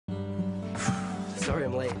Sorry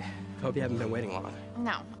I'm late. Hope you haven't been waiting long.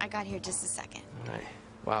 No, I got here just a second. All right.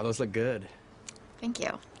 Wow, those look good. Thank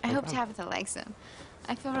you. I hope Tabitha likes them.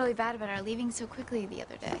 I feel really bad about our leaving so quickly the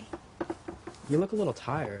other day. You look a little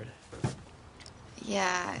tired.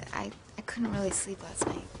 Yeah, I couldn't really sleep last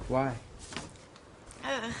night. Why?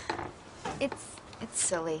 It's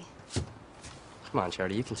silly. Come on,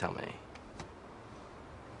 Charity, you can tell me.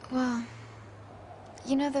 Well,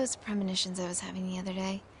 you know those premonitions I was having the other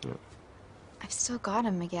day? Yeah. I've still got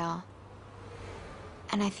them, Miguel.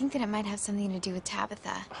 And I think that it might have something to do with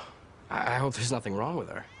Tabitha. I hope there's nothing wrong with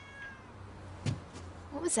her.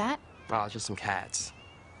 What was that? Oh, it's just some cats.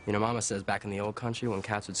 You know, Mama says back in the old country when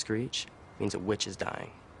cats would screech, it means a witch is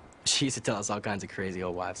dying. She used to tell us all kinds of crazy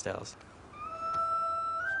old wives' tales.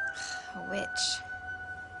 A witch.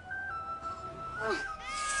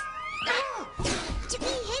 Jimmy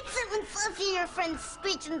hates it when Fluffy and her friends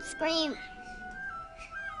screech and scream.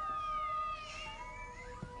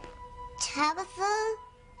 Tabitha?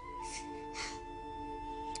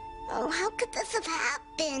 Oh, how could this have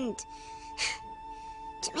happened?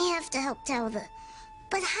 Jimmy have to help Tabitha.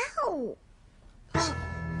 But how?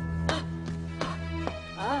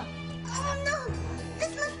 Oh no!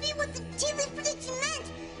 This must be what the tea leaf prediction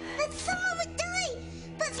meant! That someone would die!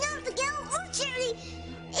 But it's not Miguel or Charity!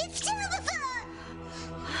 It's Tabitha!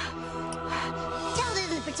 Tabitha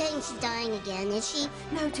isn't pretending she's dying again, is she?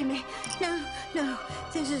 No, Timmy. No.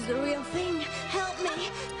 This is the real thing. Help me.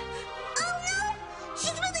 Oh no!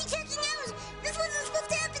 She's really checking out! This wasn't supposed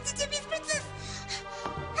to happen to Timmy's princess!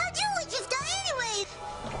 How'd you witches die anyway?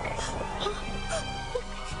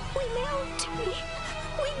 We melt, Timmy.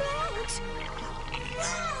 We melt.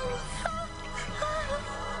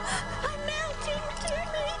 I'm melting,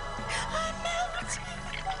 Timmy. I'm melting.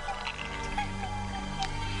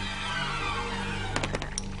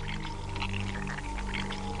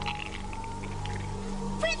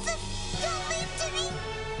 Princess, don't leave Timmy!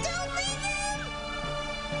 Don't leave him!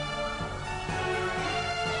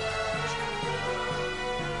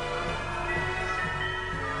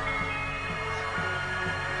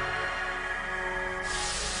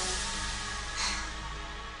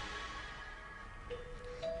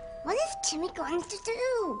 What is Timmy going to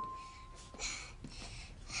do?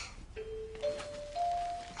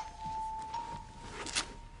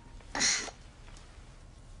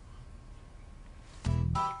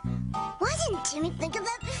 Why didn't Timmy think of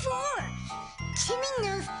that before? Timmy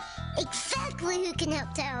knows exactly who can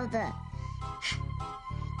help Tabitha.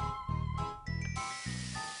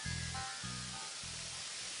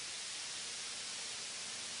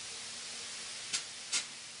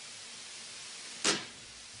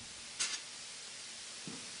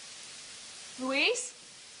 Luis?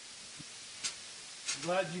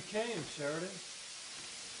 Glad you came, Sheridan.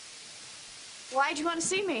 Why'd you want to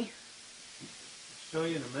see me? Show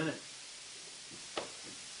you in a minute.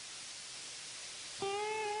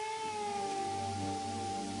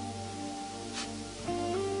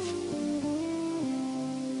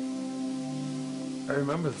 I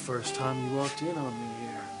remember the first time you walked in on me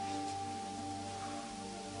here.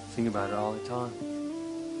 Think about it all the time.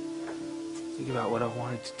 Think about what I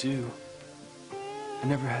wanted to do. I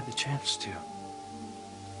never had the chance to.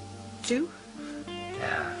 Do?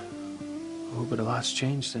 Yeah. Oh, but a lot's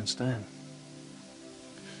changed since then.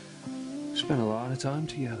 We spent a lot of time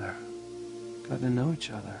together. Got to know each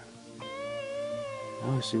other.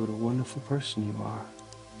 Now I see what a wonderful person you are.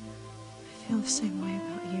 I feel the same way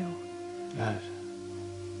about you. Good.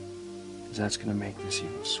 Because that's going to make this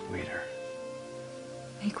even sweeter.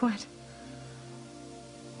 Make what?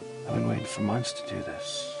 I've been waiting for months to do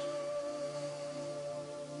this.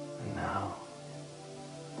 And now...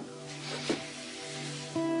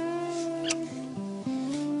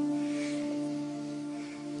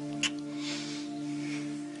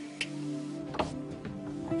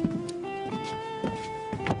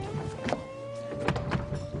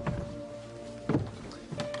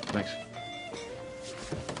 Thanks.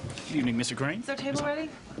 Good evening, Mr. Crane. Is our table ready?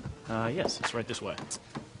 Yes, it's right this way.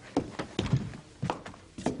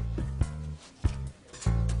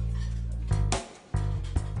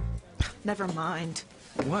 Never mind.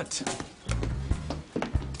 What?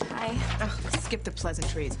 Hi. Ugh, skip the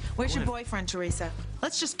pleasantries. Where's your boyfriend, Teresa?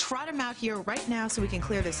 Let's just trot him out here right now so we can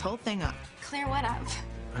clear this whole thing up. Clear what up?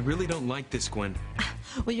 I really don't like this, Gwen.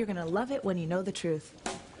 Well, you're gonna love it when you know the truth.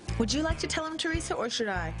 Would you like to tell him, Teresa, or should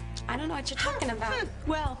I? I don't know what you're talking about.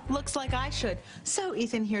 Well, looks like I should. So,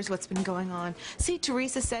 Ethan, here's what's been going on. See,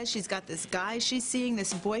 Teresa says she's got this guy she's seeing,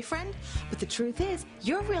 this boyfriend. But the truth is,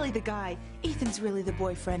 you're really the guy Ethan's really the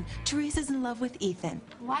boyfriend. Teresa's in love with Ethan.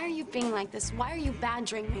 Why are you being like this? Why are you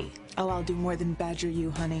badgering me? Oh, I'll do more than badger you,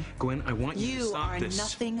 honey. Gwen, I want you to You stop are this.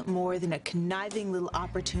 nothing more than a conniving little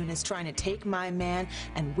opportunist trying to take my man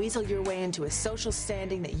and weasel your way into a social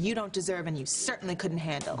standing that you don't deserve and you certainly couldn't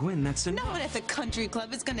handle. Gwen, that's No enough. one at the country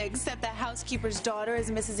club is going to accept the housekeeper's daughter as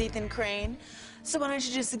Mrs. Ethan Crane. So why don't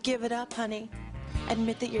you just give it up, honey?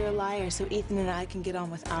 Admit that you're a liar so Ethan and I can get on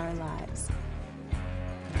with our lives.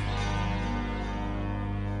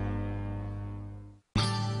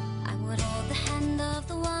 I would hold the hand of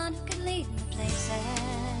the one who could lead me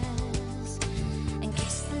places and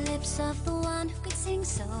kiss the lips of the one who could sing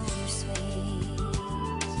so sweet.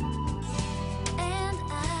 And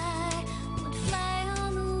I would fly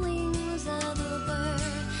on the wings of the bird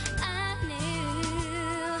I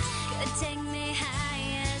knew could take me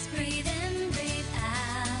highest. Breathe in, breathe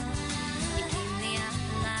out. You keep me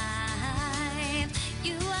alive.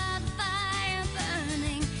 You are the fire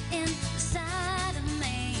burning inside of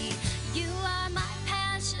me. You are my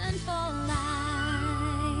passion for life.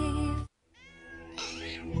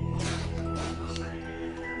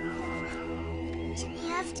 We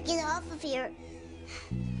have to get off of here.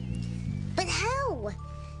 But how?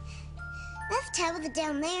 Left Tabitha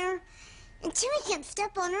down there, and Timmy can't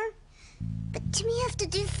step on her. But Timmy has to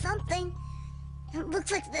do something. It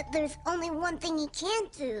looks like that there's only one thing he can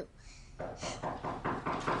do.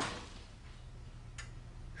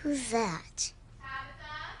 Who's that?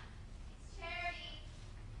 Tabitha, it's Charity.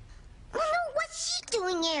 Oh no, what's she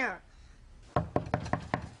doing here?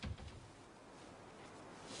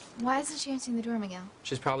 Why isn't she answering the door, Miguel?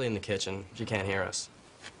 She's probably in the kitchen. She can't hear us.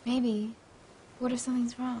 Maybe. What if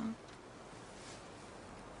something's wrong?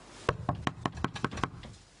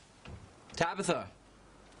 Tabitha!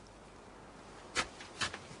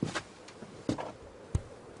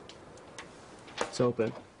 It's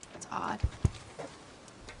open. It's odd.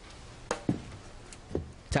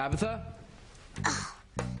 Tabitha?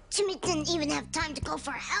 Timmy didn't even have time to go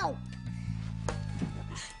for help.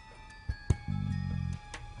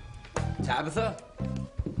 Tabitha?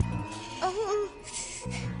 Oh,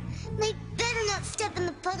 they better not step in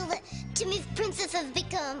the puddle that Timmy's princess has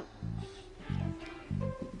become.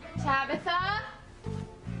 Tabitha?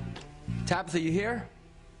 Tabitha, you here?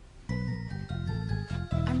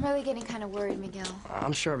 I'm really getting kind of worried, Miguel.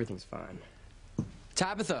 I'm sure everything's fine.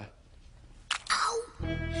 Tabitha! Ow!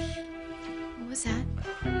 What was that?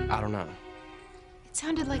 I don't know. It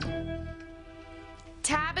sounded like...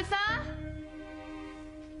 Tabitha?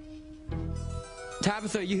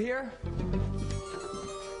 Tabitha, you here?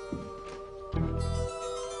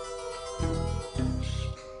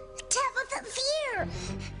 Tabitha's here!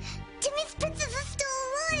 Timmy's princess is still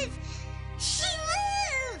alive! She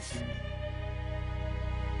lives!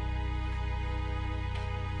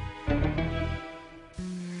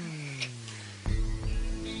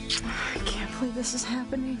 I can't believe this is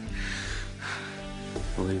happening.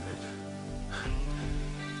 Believe it.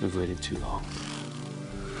 We've waited too long.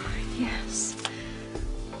 Yes.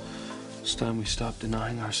 It's time we stop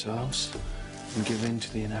denying ourselves and give in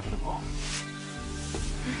to the inevitable.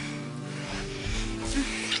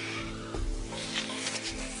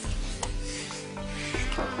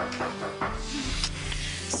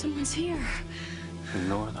 Someone's here.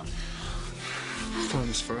 Ignore them. This time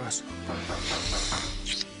is for us.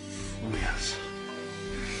 Oh, yes.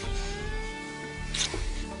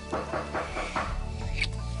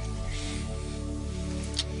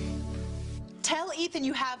 Tell Ethan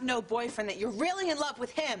you have no boyfriend, that you're really in love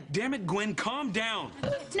with him. Damn it, Gwen, calm down.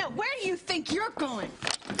 No, where do you think you're going?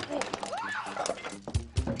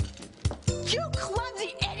 You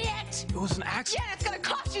clumsy idiot! It was an accident. Yeah, it's gonna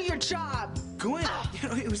cost you your job. Gwen, you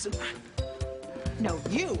know, it was... No,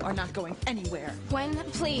 you are not going anywhere. Gwen,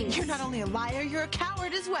 please. You're not only a liar, you're a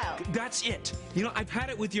coward as well. That's it. You know, I've had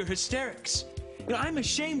it with your hysterics. You know, I'm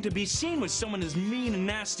ashamed to be seen with someone as mean and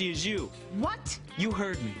nasty as you. What? You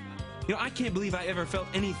heard me. You know, I can't believe I ever felt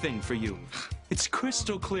anything for you. It's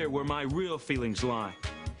crystal clear where my real feelings lie.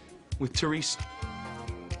 With Teresa.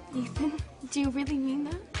 Ethan, do you really mean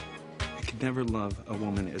that? I could never love a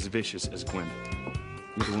woman as vicious as Gwen.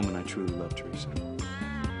 You're the woman I truly love, Teresa.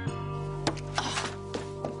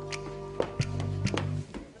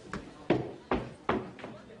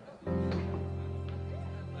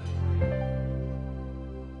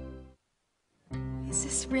 Is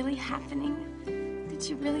this really happening? Did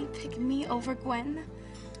you really pick me over Gwen?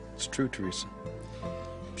 It's true, Teresa.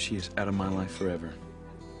 She is out of my life forever.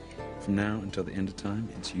 From now until the end of time,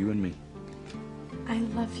 it's you and me. I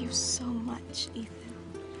love you so much, Ethan.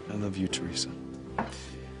 I love you, Teresa.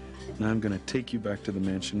 Now I'm gonna take you back to the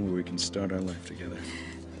mansion where we can start our life together.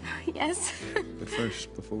 Yes? But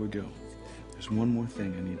first, before we go, there's one more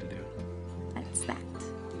thing I need to do. What's that?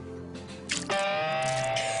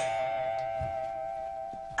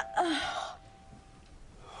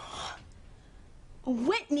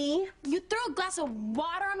 Whitney, you threw a glass of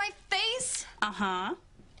water on my face? Uh-huh.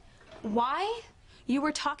 Why? You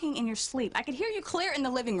were talking in your sleep. I could hear you clear in the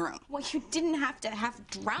living room. Well, you didn't have to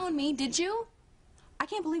drown me, did you? I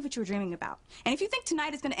can't believe what you were dreaming about. And if you think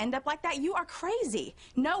tonight is going to end up like that, you are crazy.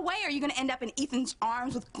 No way are you going to end up in Ethan's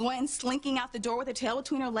arms with Gwen slinking out the door with her tail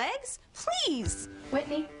between her legs. Please.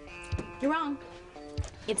 Whitney, you're wrong.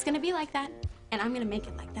 It's gonna be like that, and I'm gonna make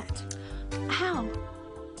it like that. How?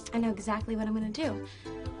 I know exactly what I'm gonna do,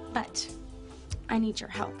 but I need your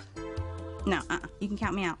help. No, you can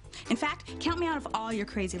count me out. In fact, count me out of all your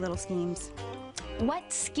crazy little schemes.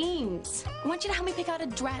 What schemes? I want you to help me pick out a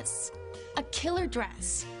dress. A killer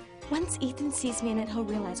dress. Once Ethan sees me in it, he'll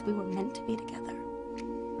realize we were meant to be together.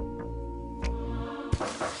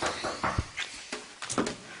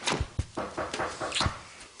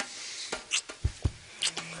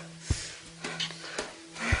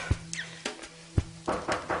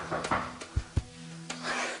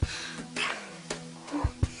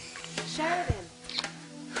 Sheridan,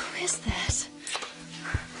 who is this?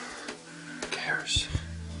 Who cares?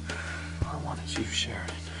 All I want is you,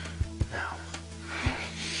 Sheridan. Now.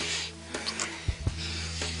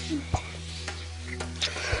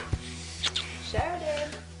 Sheridan.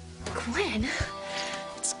 Gwen?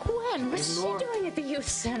 It's Gwen. What's Ignore she doing at the youth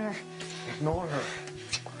center? Ignore her.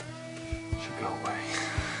 She'll go away.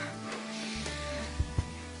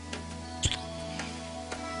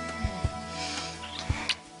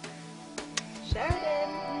 Sheridan.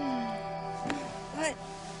 What?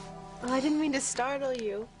 Oh, I didn't mean to startle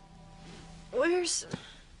you. Where's...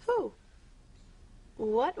 Who?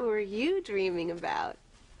 What were you dreaming about?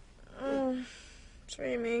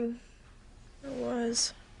 Dreaming. I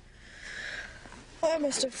was. I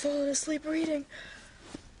must have fallen asleep reading.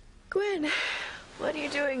 Gwen, what are you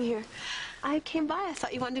doing here? I came by. I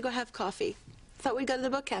thought you wanted to go have coffee. Thought we'd go to the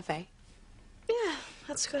book cafe. Yeah,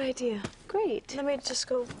 that's a good idea. Great. Let me just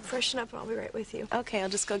go freshen up and I'll be right with you. Okay, I'll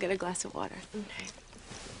just go get a glass of water. Okay.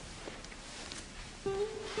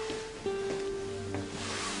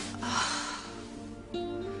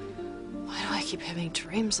 Why do I keep having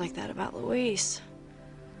dreams like that about Luis?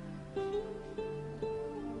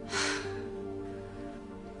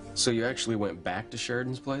 So you actually went back to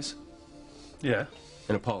Sheridan's place Yeah.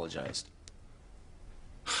 and apologized?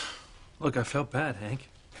 Look, I felt bad, Hank.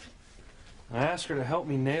 I asked her to help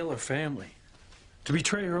me nail her family, to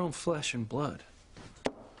betray her own flesh and blood.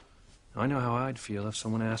 I know how I'd feel if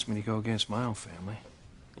someone asked me to go against my own family.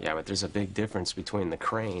 Yeah, but there's a big difference between the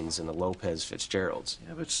Cranes and the Lopez Fitzgeralds.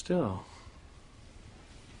 Yeah, but still.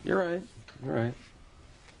 You're right. You're right.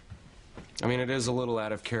 I mean, it is a little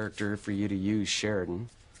out of character for you to use Sheridan,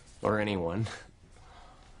 or anyone.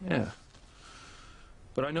 Yeah.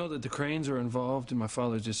 But I know that the Cranes are involved in my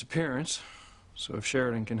father's disappearance, so if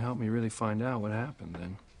Sheridan can help me really find out what happened,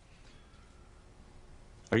 then...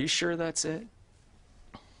 Are you sure that's it?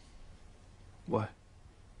 What?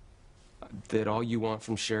 That all you want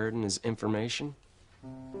from Sheridan is information?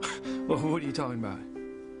 Well, what are you talking about?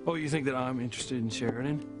 Oh, you think that I'm interested in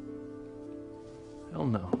Sheridan? Hell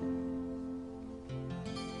no.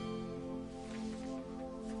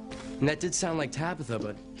 And that did sound like Tabitha,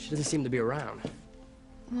 but she doesn't seem to be around.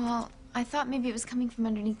 Well, I thought maybe it was coming from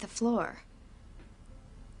underneath the floor.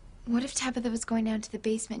 What if Tabitha was going down to the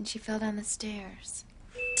basement and she fell down the stairs?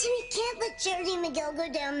 Timmy can't let Sheridan and Miguel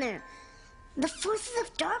go down there. The forces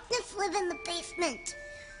of darkness live in the basement.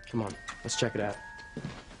 Come on, let's check it out.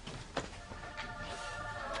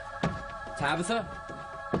 Tabitha?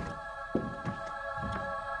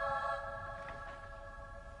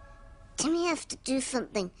 Timmy has to do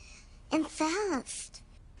something, and fast.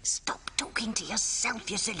 Stop talking to yourself,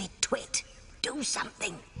 you silly twit. Do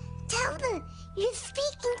something. Tabitha, you're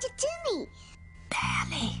speaking to Timmy.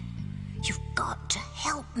 Barely. You've got to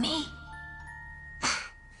help me.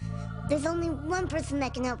 There's only one person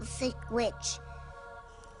that can help a sick witch.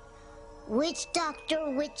 Witch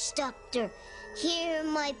doctor, hear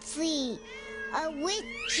my plea. A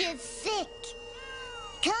witch is sick.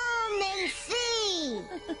 Come and see.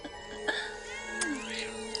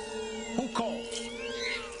 Who calls?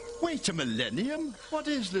 Wait a millennium. What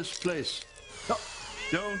is this place? Oh,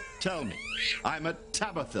 don't tell me. I'm at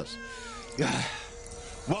Tabitha's.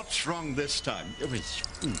 What's wrong this time?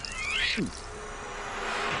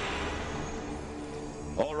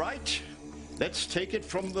 All right, let's take it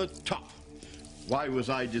from the top. Why was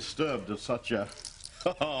I disturbed at such a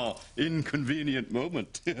inconvenient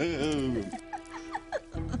moment?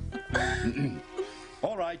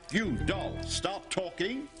 All right, you, doll, stop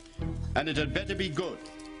talking, and it had better be good.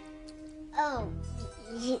 Oh,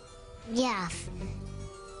 yeah.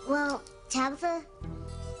 Well, Tabitha,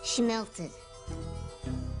 she melted.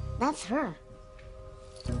 That's her.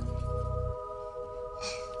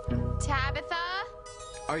 Tabitha?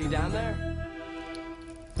 Are you down there?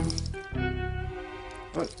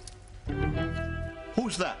 What?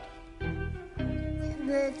 Who's that?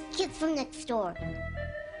 The kid from next door.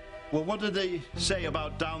 Well, what did they say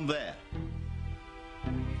about down there?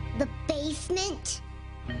 The basement?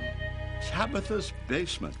 Tabitha's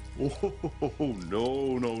basement. Oh,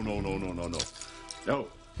 no, no, no, no, no, no, no. No,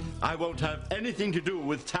 I won't have anything to do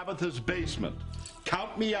with Tabitha's basement.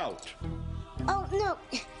 Count me out. Oh, no.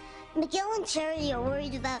 Miguel and Charity are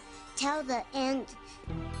worried about Tabitha, and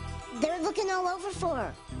they're looking all over for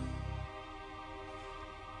her.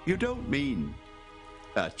 You don't mean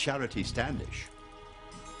Charity Standish?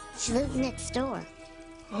 She lives next door.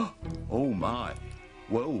 Oh, my.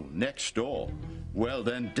 Whoa, next door. Well,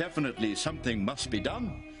 then definitely something must be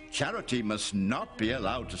done. Charity must not be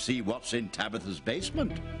allowed to see what's in Tabitha's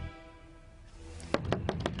basement.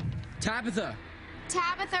 Tabitha!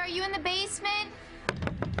 Tabitha, are you in the basement?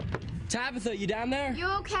 Tabitha, you down there? You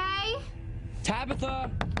okay?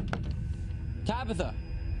 Tabitha! Tabitha!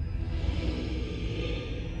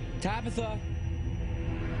 Tabitha!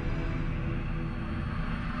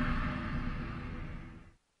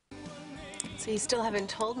 So you still haven't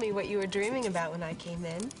told me what you were dreaming about when I came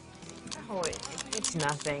in? Oh, it's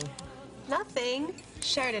nothing. Nothing?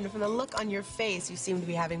 Sheridan, from the look on your face, you seem to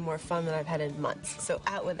be having more fun than I've had in months. So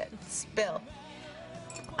out with it. Spill.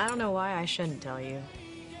 I don't know why I shouldn't tell you.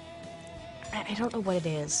 I don't know what it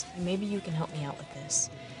is. Maybe you can help me out with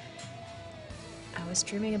this. I was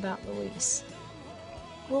dreaming about Luis.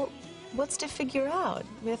 Well, what's to figure out?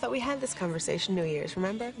 I mean, I thought we had this conversation New Year's,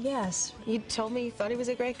 remember? Yes. You told me you thought he was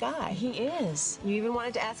a great guy. He is. You even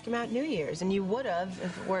wanted to ask him out New Year's, and you would have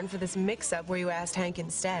if it weren't for this mix-up where you asked Hank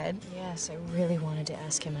instead. Yes, I really wanted to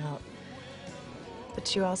ask him out.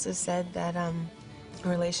 But you also said that, a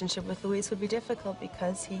relationship with Luis would be difficult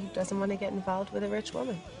because he doesn't want to get involved with a rich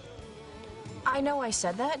woman. I know I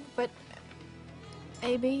said that, but...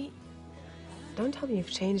 A.B.? Don't tell me you've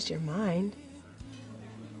changed your mind.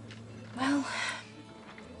 Well,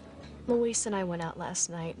 Luis and I went out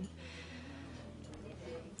last night.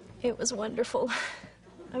 It was wonderful.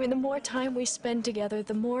 I mean, the more time we spend together,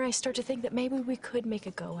 the more I start to think that maybe we could make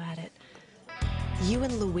a go at it. You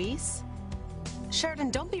and Luis?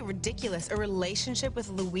 Sheridan, don't be ridiculous. A relationship with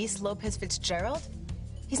Luis Lopez Fitzgerald?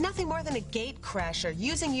 He's nothing more than a gate crasher,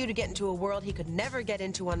 using you to get into a world he could never get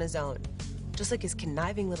into on his own. Just like his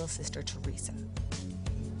conniving little sister, Teresa.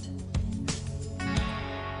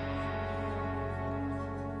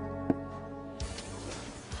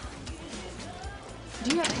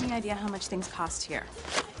 Do you have any idea how much things cost here?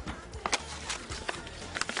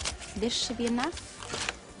 This should be enough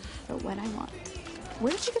for what I want.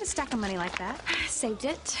 Where did you get a stack of money like that? Saved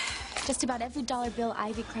it. Just about every dollar bill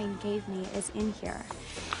Ivy Crane gave me is in here.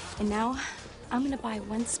 And now I'm gonna buy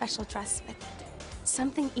one special dress with it.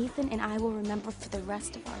 Something Ethan and I will remember for the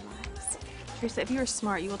rest of our lives. Teresa, if you were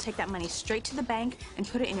smart, you will take that money straight to the bank and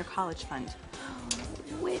put it in your college fund. Oh,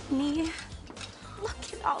 Whitney, look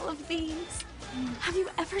at all of these. Have you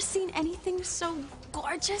ever seen anything so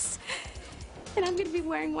gorgeous? And I'm gonna be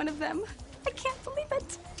wearing one of them. I can't believe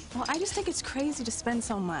it. Well, I just think it's crazy to spend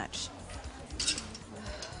so much.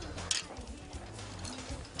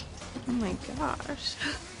 Oh my gosh.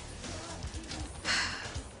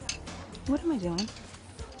 What am I doing?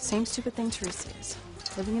 Same stupid thing Teresa is.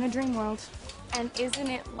 Living in a dream world. And isn't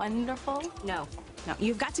it wonderful? No,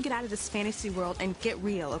 you've got to get out of this fantasy world and get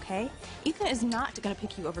real, okay? Ethan is not gonna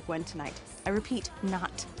pick you over Gwen tonight. I repeat,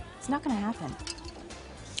 not. It's not gonna happen.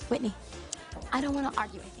 Whitney, I don't want to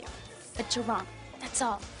argue with you, but you're wrong. That's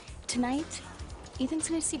all. Tonight, Ethan's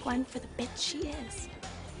gonna see Gwen for the bitch she is.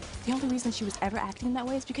 The only reason she was ever acting that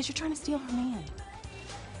way is because you're trying to steal her man.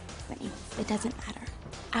 Whitney, it doesn't matter.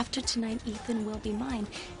 After tonight, Ethan will be mine.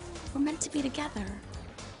 We're meant to be together.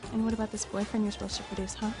 And what about this boyfriend you're supposed to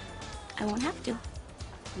produce, huh? I won't have to.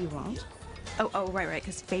 You won't? Oh, right,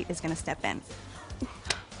 because fate is gonna step in.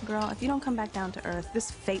 Girl, if you don't come back down to earth, this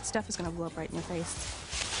fate stuff is gonna blow up right in your face.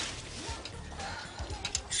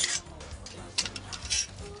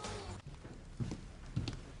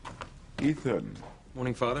 Ethan.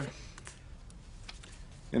 Morning, Father.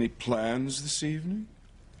 Any plans this evening?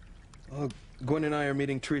 Gwen and I are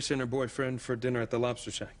meeting Teresa and her boyfriend for dinner at the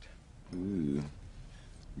Lobster Shack.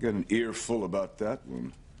 Got an earful about that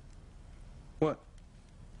one. What?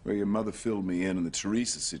 Well, your mother filled me in on the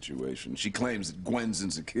Teresa situation. She claims that Gwen's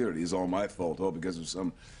insecurity is all my fault, all because of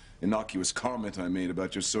some innocuous comment I made about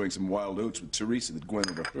just sowing some wild oats with Teresa that Gwen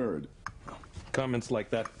overheard. Comments like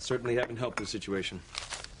that certainly haven't helped the situation.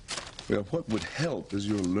 Well, what would help is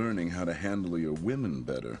you're learning how to handle your women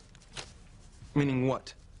better. Meaning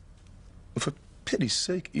what? For pity's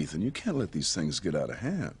sake, Ethan, you can't let these things get out of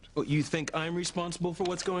hand. Well, you think I'm responsible for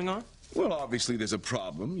what's going on? Well, obviously there's a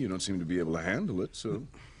problem. You don't seem to be able to handle it, so...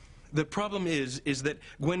 The problem is that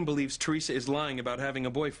Gwen believes Teresa is lying about having a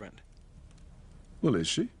boyfriend. Well, is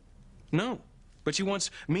she? No, but she wants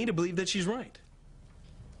me to believe that she's right.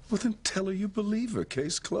 Well, then tell her you believe her.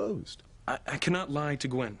 Case closed. I cannot lie to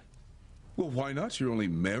Gwen. Well, why not? You're only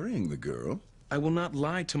marrying the girl. I will not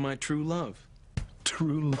lie to my true love.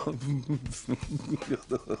 True love?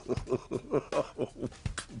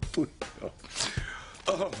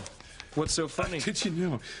 Oh. What's so funny? Did you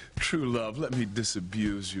know, true love, let me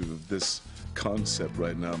disabuse you of this concept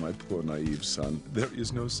right now, my poor naive son. There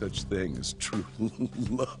is no such thing as true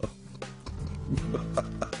love.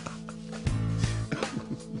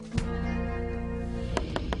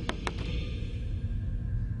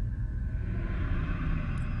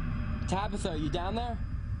 Tabitha, are you down there?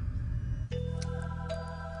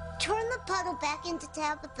 Turn the puddle back into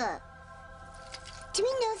Tabitha. Timmy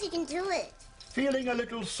knows he can do it. Feeling a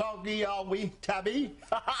little soggy, are we, Tabby?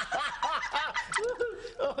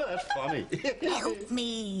 Oh, that's funny. Help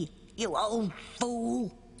me, you old fool.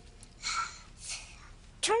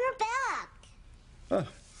 Turn her back.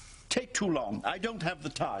 Take too long. I don't have the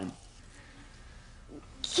time.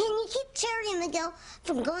 Can you keep Charity and Miguel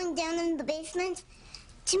from going down in the basement?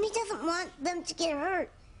 Timmy doesn't want them to get hurt.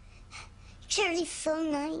 Charity's so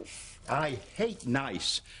nice. I hate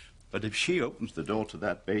nice, but if she opens the door to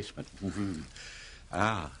that basement...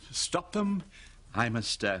 to stop them, I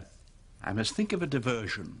must think of a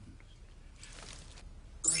diversion.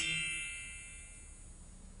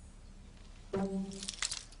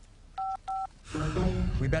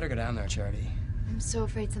 We better go down there, Charity. I'm so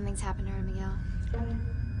afraid something's happened to her, Miguel.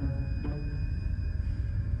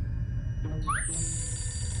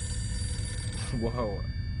 Whoa.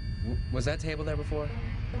 Was that table there before?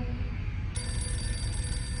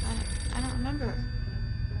 I don't remember.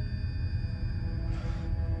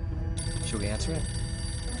 Should we answer it?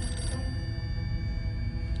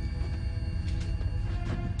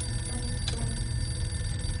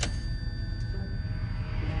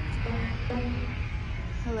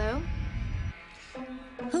 Hello?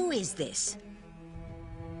 Who is this?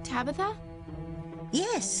 Tabitha?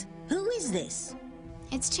 Yes, who is this?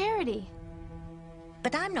 It's Charity.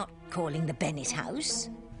 But I'm not calling the Bennett house.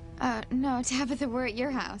 No, Tabitha, we're at your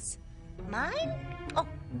house. Mine? Oh,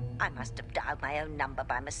 I must have dialed my own number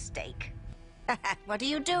by mistake. What are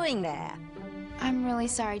you doing there? I'm really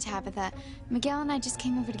sorry, Tabitha. Miguel and I just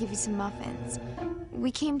came over to give you some muffins. We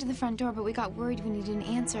came to the front door, but we got worried when you didn't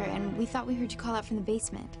answer, and we thought we heard you call out from the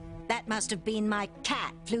basement. That must have been my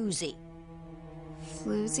cat, Floozy.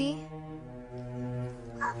 Floozy?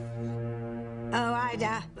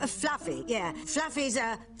 Oh, Fluffy, yeah. Fluffy's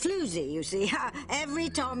a Floozy, you see. Every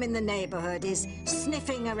Tom in the neighborhood is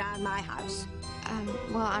sniffing around my house.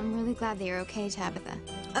 Well, I'm really glad that you're okay, Tabitha.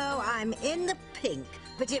 Oh, I'm in the pink,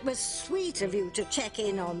 but it was sweet of you to check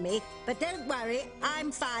in on me. But don't worry,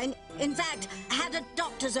 I'm fine. In fact, I had a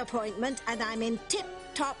doctor's appointment, and I'm in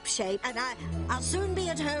tip-top shape, and I'll soon be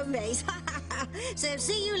at home base. So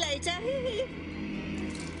see you later.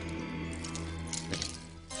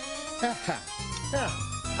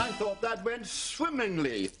 I thought that went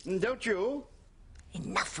swimmingly, don't you?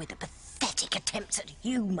 Enough with the pathetic attempts at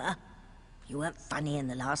humor. You weren't funny in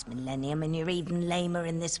the last millennium, and you're even lamer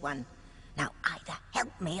in this one. Now either help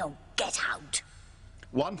me or get out.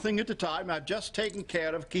 One thing at a time. I've just taken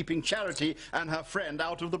care of keeping Charity and her friend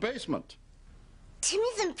out of the basement.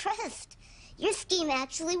 Timmy's impressed. Your scheme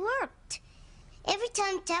actually worked. Every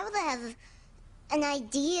time Tabitha has an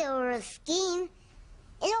idea or a scheme,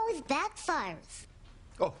 it always backfires.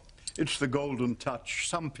 Oh, it's the golden touch.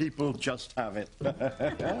 Some people just have it.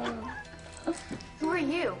 Who are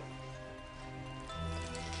you?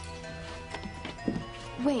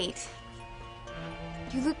 Wait.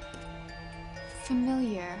 You look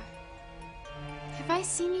familiar. Have I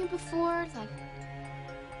seen you before? Like,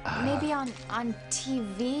 maybe on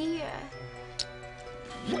TV?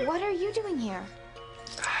 What are you doing here?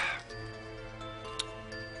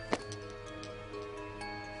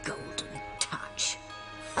 Golden touch.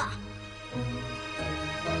 Ha!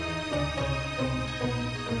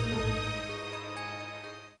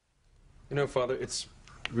 You know, Father, it's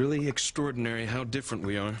really extraordinary how different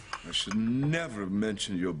we are. I should never have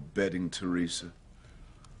mentioned your bedding, Teresa.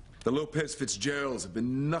 The Lopez Fitzgeralds have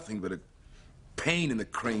been nothing but a pain in the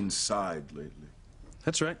Crane's side lately.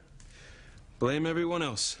 That's right. Blame everyone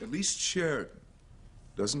else. At least Sheridan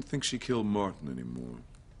doesn't think she killed Martin anymore.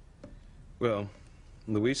 Well,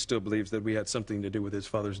 Luis still believes that we had something to do with his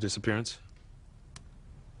father's disappearance.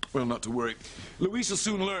 Well, not to worry. Luis will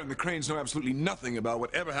soon learn the Cranes know absolutely nothing about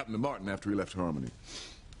whatever happened to Martin after he left Harmony.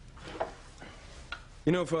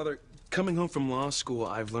 You know, Father, coming home from law school,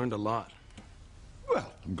 I've learned a lot.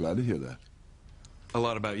 Well, I'm glad to hear that. A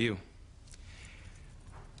lot about you.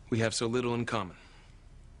 We have so little in common.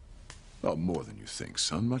 Oh, more than you think,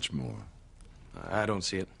 son. Much more. I don't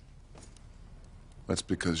see it. That's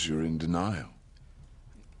because you're in denial.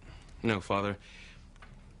 No, Father.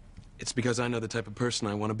 It's because I know the type of person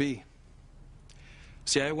I want to be.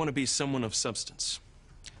 See, I want to be someone of substance.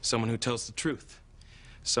 Someone who tells the truth.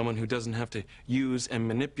 Someone who doesn't have to use and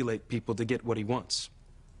manipulate people to get what he wants.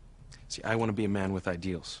 See, I want to be a man with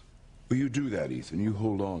ideals. Well, you do that, Ethan. You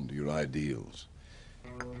hold on to your ideals.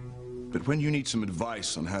 But when you need some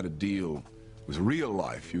advice on how to deal with real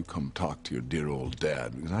life, you come talk to your dear old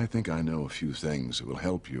dad, because I think I know a few things that will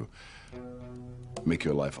help you make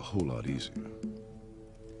your life a whole lot easier.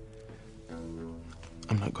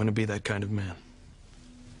 I'm not going to be that kind of man.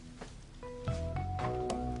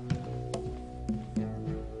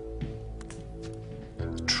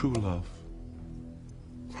 True love.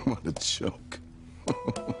 What a joke.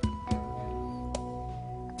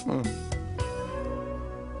 Huh.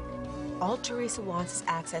 All Teresa wants is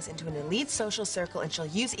access into an elite social circle, and she'll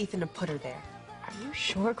use Ethan to put her there. Are you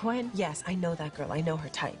sure, Gwen? Yes, I know that girl. I know her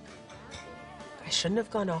type. I shouldn't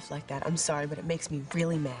have gone off like that. I'm sorry, but it makes me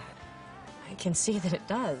really mad. I can see that it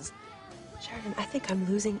does. Sheridan, I think I'm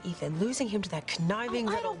losing Ethan. Losing him to that conniving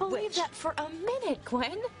little I don't believe witch. that for a minute,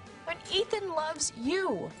 Gwen. When Ethan loves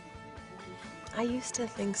you. I used to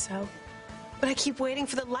think so. But I keep waiting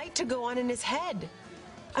for the light to go on in his head.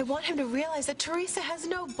 I want him to realize that Teresa has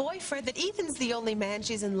no boyfriend, that Ethan's the only man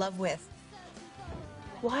she's in love with.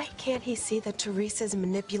 Why can't he see that Teresa's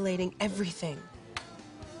manipulating everything?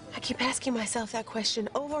 I keep asking myself that question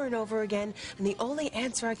over and over again, and the only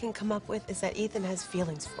answer I can come up with is that Ethan has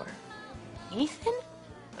feelings for her. Ethan?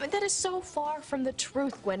 I mean, that is so far from the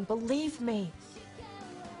truth, Gwen. Believe me.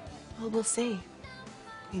 Well, we'll see.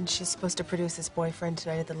 I mean, she's supposed to produce this boyfriend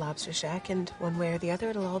tonight at the Lobster Shack, and one way or the other,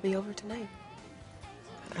 it'll all be over tonight.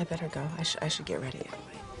 I better go. I should get ready anyway.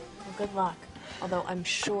 Well, good luck. Although I'm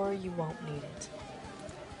sure you won't need it.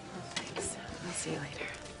 Thanks. I'll see you later.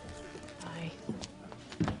 Bye.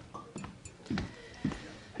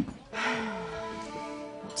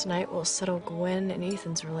 Tonight we'll settle Gwen and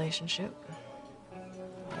Ethan's relationship.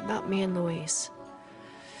 What about me and Luis?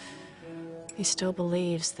 He still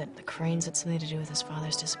believes that the Cranes had something to do with his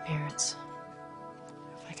father's disappearance.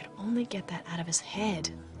 If I could only get that out of his head.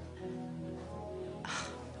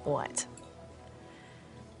 What?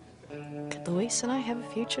 Could Luis and I have a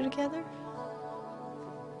future together?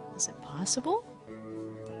 Is it possible?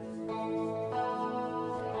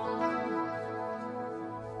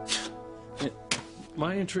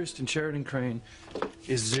 My interest in Sheridan Crane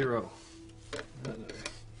is zero.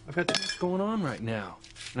 I've got too much going on right now.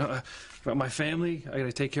 You know, about my family, I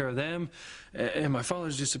gotta take care of them, and my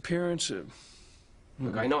father's disappearance.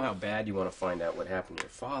 Look, I know how bad you want to find out what happened to your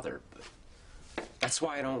father, but that's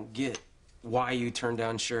why I don't get why you turned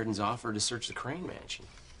down Sheridan's offer to search the Crane mansion.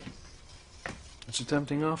 It's a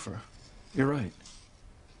tempting offer. You're right.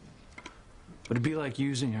 But it'd be like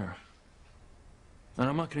using her. And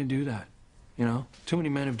I'm not gonna do that. You know? Too many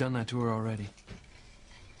men have done that to her already.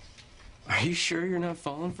 Are you sure you're not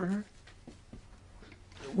falling for her?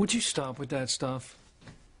 Would you stop with that stuff?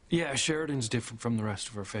 Yeah, Sheridan's different from the rest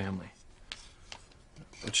of her family.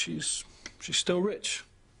 But she's still rich.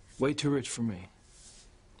 Way too rich for me.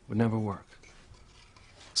 Would never work.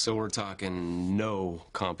 So we're talking no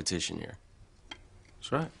competition here.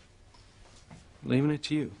 That's right. Leaving it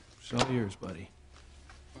to you. It's all yours, buddy.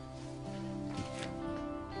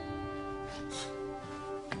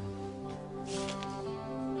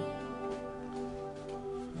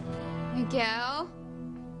 Miguel?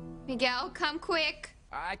 Miguel, come quick.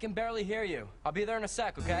 I can barely hear you. I'll be there in a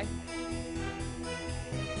sec, okay?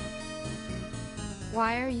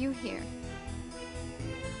 Why are you here?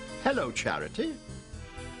 Hello, Charity.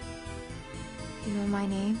 You know my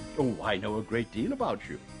name? Oh, I know a great deal about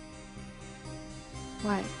you.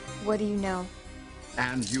 What? What do you know?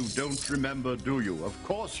 And you don't remember, do you? Of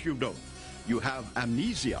course you don't. You have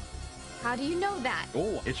amnesia. How do you know that?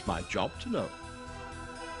 Oh, it's my job to know.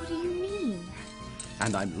 What do you mean?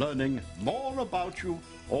 And I'm learning more about you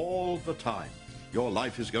all the time. Your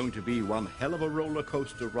life is going to be one hell of a roller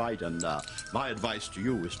coaster ride, and my advice to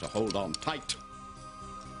you is to hold on tight.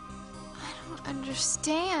 I don't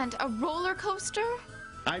understand. A roller coaster?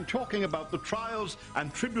 I'm talking about the trials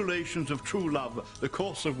and tribulations of true love, the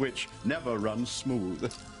course of which never runs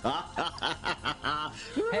smooth. Hey, I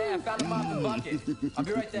found a mop and bucket. I'll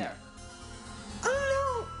be right there.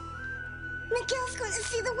 Oh no! Miguel's going to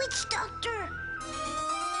see the witch doctor.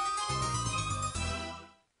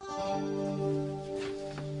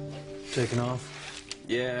 Taking off?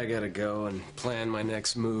 Yeah, I gotta go and plan my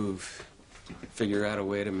next move. Figure out a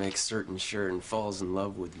way to make certain Sheridan falls in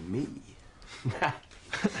love with me.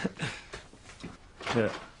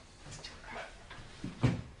 Yeah.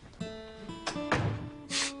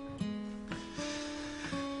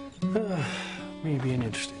 Me being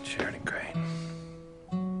interested in Sheridan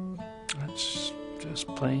Crane. That's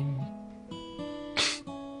just plain.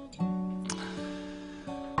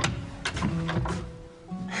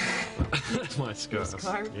 That's my scarf.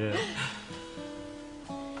 Yeah.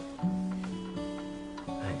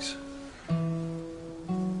 Thanks.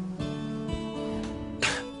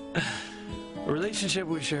 A relationship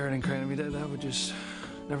with Sheridan Crane, I mean, that would just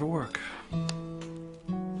never work.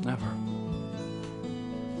 Never.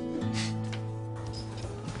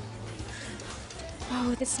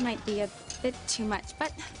 Oh, this might be a bit too much,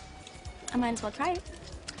 but I might as well try it.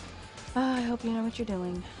 Oh, I hope you know what you're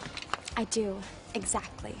doing. I do,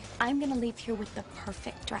 exactly. I'm gonna leave here with the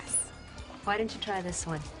perfect dress. Why didn't you try this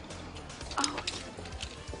one? Oh,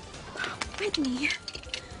 Brittany.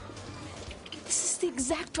 This is the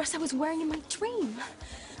exact dress I was wearing in my dream.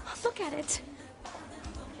 Look at it.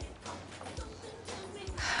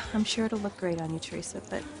 I'm sure it'll look great on you, Teresa,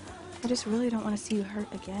 but I just really don't want to see you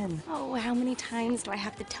hurt again. Oh, how many times do I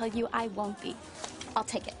have to tell you I won't be? I'll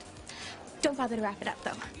take it. Don't bother to wrap it up,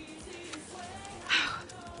 though.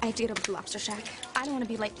 I have to get over to Lobster Shack. I don't want to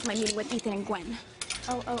be late for my meeting with Ethan and Gwen.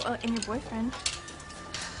 Oh, and your boyfriend.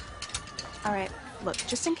 All right, look,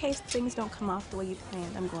 just in case things don't come off the way you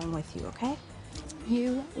planned, I'm going with you, okay?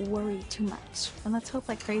 You worry too much. And let's hope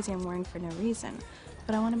like crazy I'm worrying for no reason.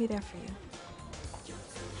 But I want to be there for you.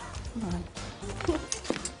 Come on.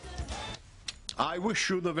 I wish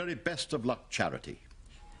you the very best of luck, Charity.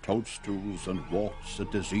 Toadstools and walks, a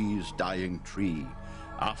disease-dying tree.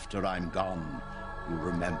 After I'm gone, you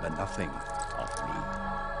remember nothing of me.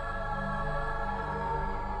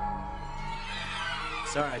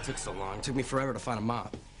 Sorry I took so long. It took me forever to find a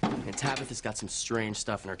mop. And Tabitha's got some strange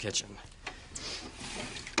stuff in her kitchen.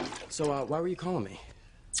 So, why were you calling me?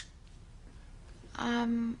 I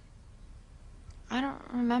don't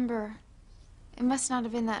remember. It must not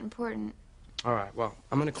have been that important. All right, well,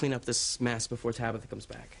 I'm gonna clean up this mess before Tabitha comes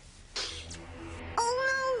back. Oh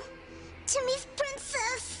no! Timmy's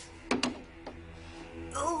princess!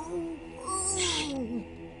 Oh.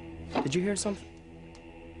 Did you hear something?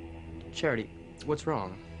 Charity, what's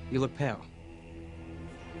wrong? You look pale.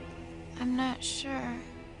 I'm not sure.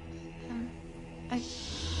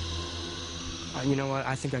 You know what?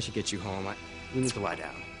 I think I should get you home. We need to lie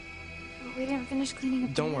down. We didn't finish cleaning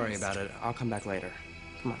up. Don't worry about it. I'll come back later.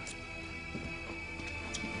 Come on.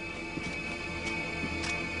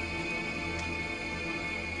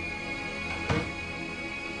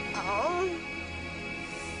 Oh.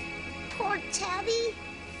 Poor Tabby.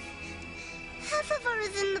 Half of her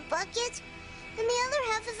is in the bucket, and the other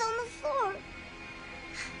half is on the floor.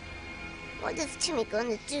 What is Timmy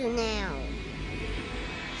going to do now?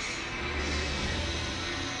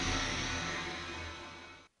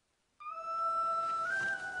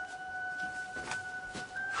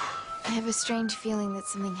 I have a strange feeling that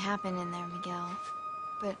something happened in there, Miguel.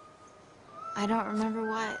 But I don't remember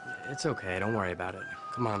what. It's okay. Don't worry about it.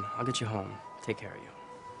 Come on. I'll get you home. Take care of you.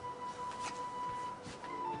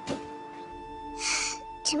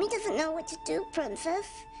 Timmy doesn't know what to do, Princess.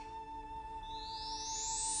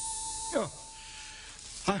 Oh,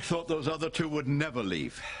 I thought those other two would never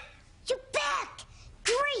leave. You're back!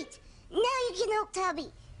 Great! Now you can help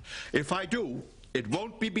Tabby. If I do, it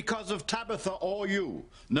won't be because of Tabitha or you.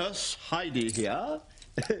 Nurse Heidi here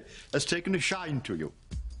has taken a shine to you.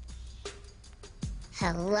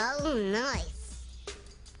 Hello, nice.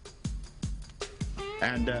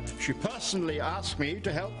 And she personally asked me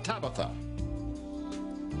to help Tabitha.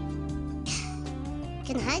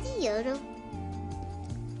 Can Heidi yodel?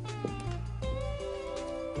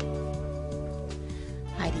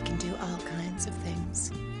 Heidi can do all kinds of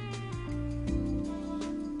things.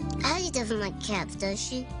 Heidi doesn't like cats, does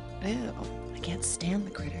she? Ew, I can't stand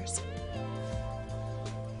the critters.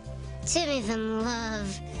 Timmy's in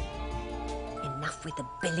love. Enough with the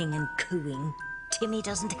billing and cooing. Timmy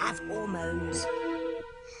doesn't have hormones.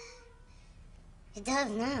 It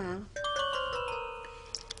does now.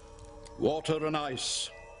 Water and ice,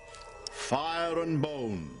 fire and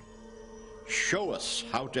bone. Show us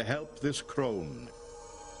how to help this crone.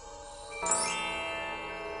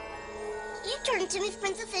 You turned Timmy's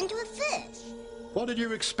princess into a fish. What did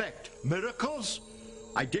you expect? Miracles?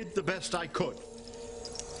 I did the best I could.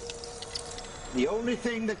 The only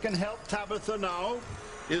thing that can help Tabitha now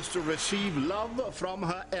is to receive love from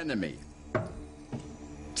her enemy.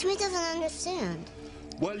 Timmy doesn't understand.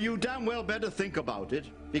 Well, you damn well better think about it,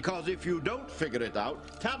 because if you don't figure it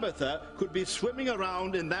out, Tabitha could be swimming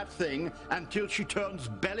around in that thing until she turns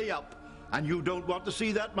belly up. And you don't want to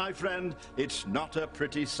see that, my friend. It's not a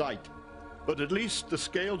pretty sight. But at least the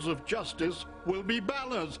scales of justice will be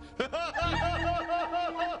balanced. That's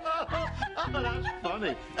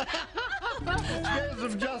funny. Scales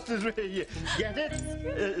of justice, you get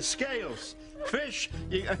it? Scales. Fish,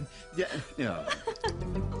 you know.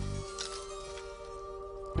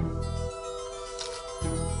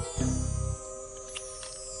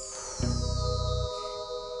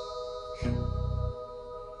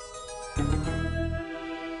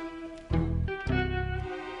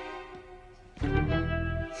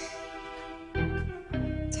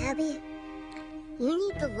 Tabby, you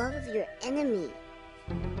need the love of your enemy.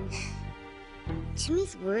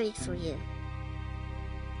 Timmy's worried for you.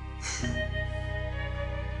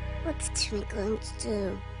 What's Timmy going to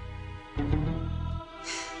do?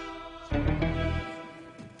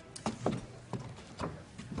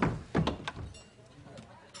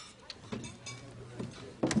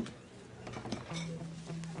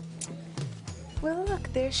 Well,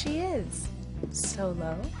 look, there she is.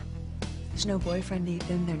 Solo. There's no boyfriend,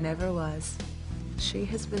 Ethan. There never was. She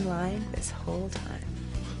has been lying this whole time.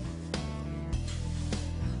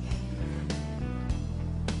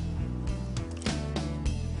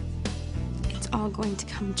 It's all going to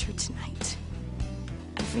come true tonight.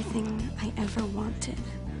 Everything I ever wanted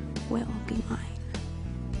will be mine.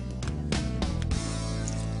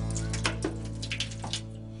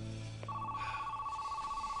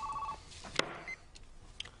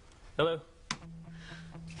 Hello?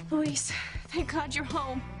 Luis, thank God you're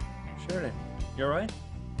home. Sheridan, you all right?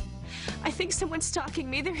 I think someone's stalking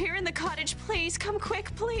me. They're here in the cottage. Please, come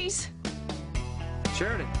quick, please.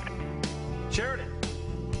 Sheridan! Sheridan!